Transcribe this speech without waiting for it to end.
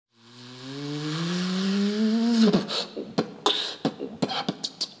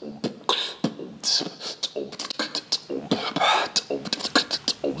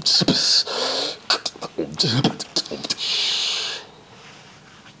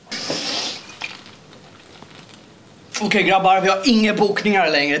Okej grabbar, vi har inga bokningar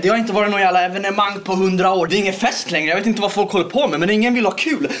längre. Det har inte varit någon jävla evenemang på 100 år. Det är ingen fest längre. Jag vet inte vad folk håller på med, men ingen vill ha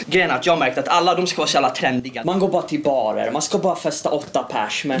kul. Grejen är att jag märkt att alla de ska vara så jävla trendiga. Man går bara till barer, man ska bara festa 8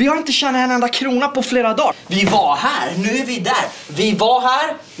 pers. Men vi har inte tjänat en enda krona på flera dagar. Vi var här, nu är vi där. Vi var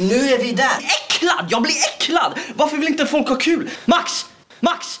här, nu är vi där. Äcklad, jag blir äcklad. Varför vill inte folk ha kul? Max!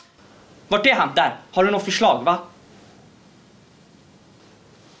 Vart är han? Där. Har du något förslag, va?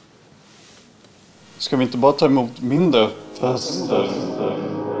 Ska vi inte bara ta emot mindre fester?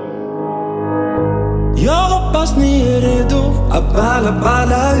 Jag hoppas ni är redo att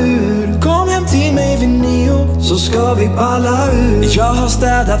balla ur. Kom hem till mig vid 9 så ska vi balla ur. Jag har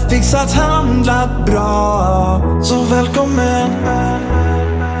städat, fixat, handlat bra. Så välkommen,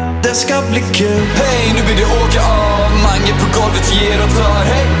 det ska bli kul. Hej, nu vill du åka av. Mange på golvet ger och tar.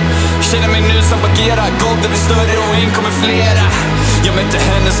 Hej, känner mig nu som Bagheera. Golvet blir större och in kommer flera. Jag mötte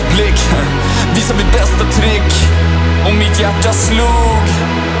hennes blick, visar mitt bästa trick. Och mitt hjärta slog.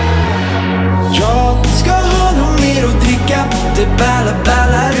 Jag ska ha något mer att dricka. Det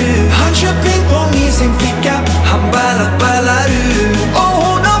ballar ur. Han kör pingpong i sin ficka. Han ballar ur. Och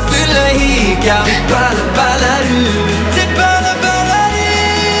hon har fylla hicka. Det ballar ur. Det ballar ur.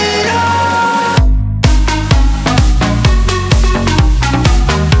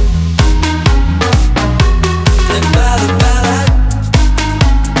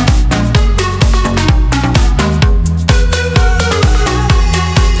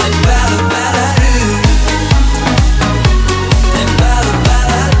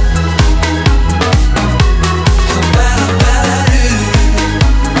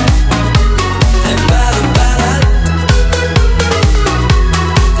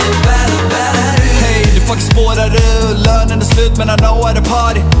 Men I know how to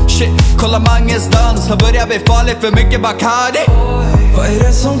party. Shit, kolla Manges dans. Han börjar bli farlig för mycket Bacardi. Vad är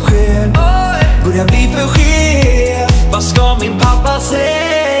det som sker? Börjar bli för skev. Vad ska min pappa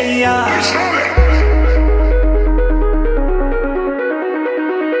säga?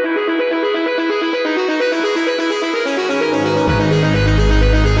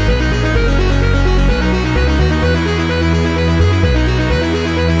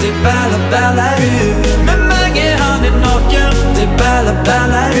 Det ballar ur. Men Mange han är naken. Det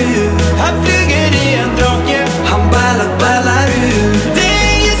ballar ur. Han flyger i en drake. Han ballar ur. Det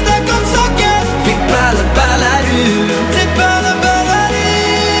är ingen snack om saker. Vi ballar ur. Det ballar ur.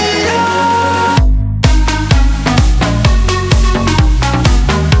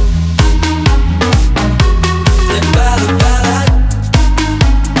 Det ballar.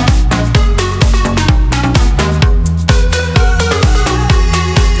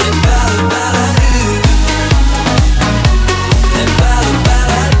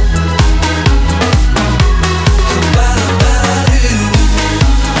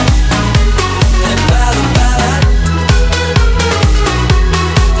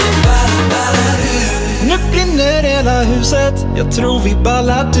 Huset, jag tror vi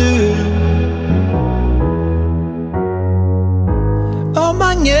ballar ur. Och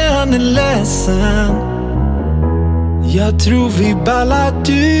Mange han är ledsen. Jag tror vi ballar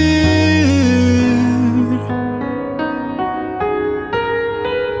ur.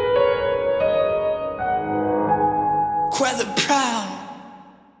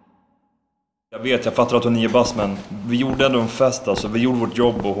 Jag fattar att hon är 9 bast, men vi gjorde ändå en fest, alltså. Vi gjorde vårt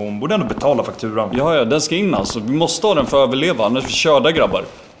jobb och hon borde ändå betala fakturan. Ja, den ska in alltså. Vi måste ha den för att överleva, annars vi körda grabbar.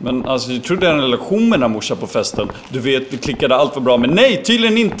 Men alltså, jag trodde det är en relation med den här morsan på festen. Du vet, vi klickade allt var bra, men nej,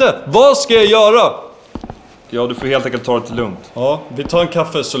 tydligen inte. Vad ska jag göra? Ja, du får helt enkelt ta det lite lugnt. Ja, vi tar en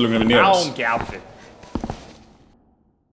kaffe så lugnar vi ner oss. Ja, en kaffe.